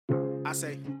I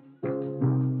say.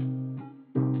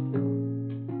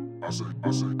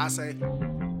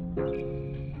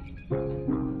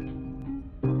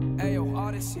 Ayo,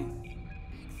 Odyssey.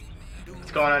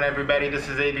 What's going on, everybody? This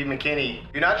is A.B. McKinney.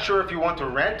 You're not sure if you want to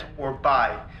rent or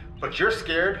buy, but you're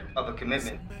scared of a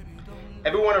commitment.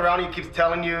 Everyone around you keeps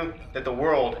telling you that the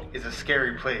world is a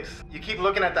scary place. You keep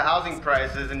looking at the housing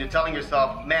prices and you're telling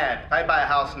yourself, man, if I buy a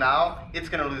house now, it's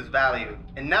gonna lose value.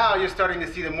 And now you're starting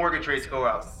to see the mortgage rates go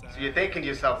up. So you're thinking to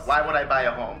yourself, why would I buy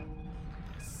a home?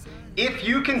 If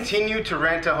you continue to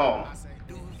rent a home,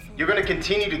 you're gonna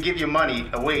continue to give your money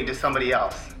away to somebody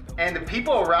else. And the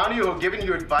people around you who are giving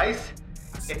you advice,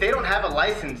 if they don't have a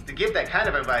license to give that kind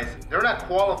of advice, they're not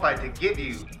qualified to give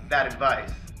you that advice.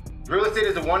 Real estate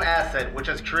is the one asset which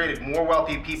has created more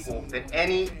wealthy people than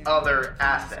any other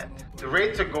asset. The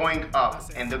rates are going up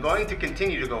and they're going to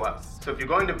continue to go up. So if you're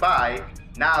going to buy,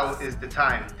 now is the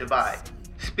time to buy.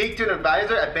 Speak to an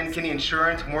advisor at Ben Kinney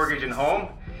Insurance, Mortgage and Home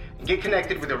and get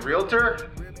connected with a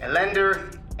realtor, a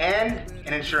lender, and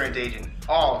an insurance agent,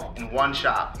 all in one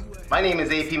shop. My name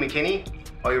is A.P. McKinney.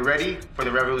 Are you ready for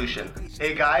the revolution?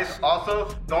 Hey guys,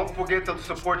 also, don't forget to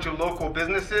support your local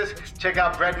businesses. Check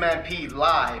out Breadman P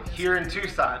live here in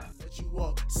Tucson.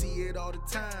 See it all the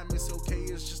time, it's okay,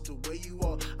 it's just the way you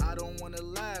are. I don't wanna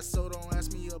lie, so don't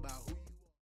ask me about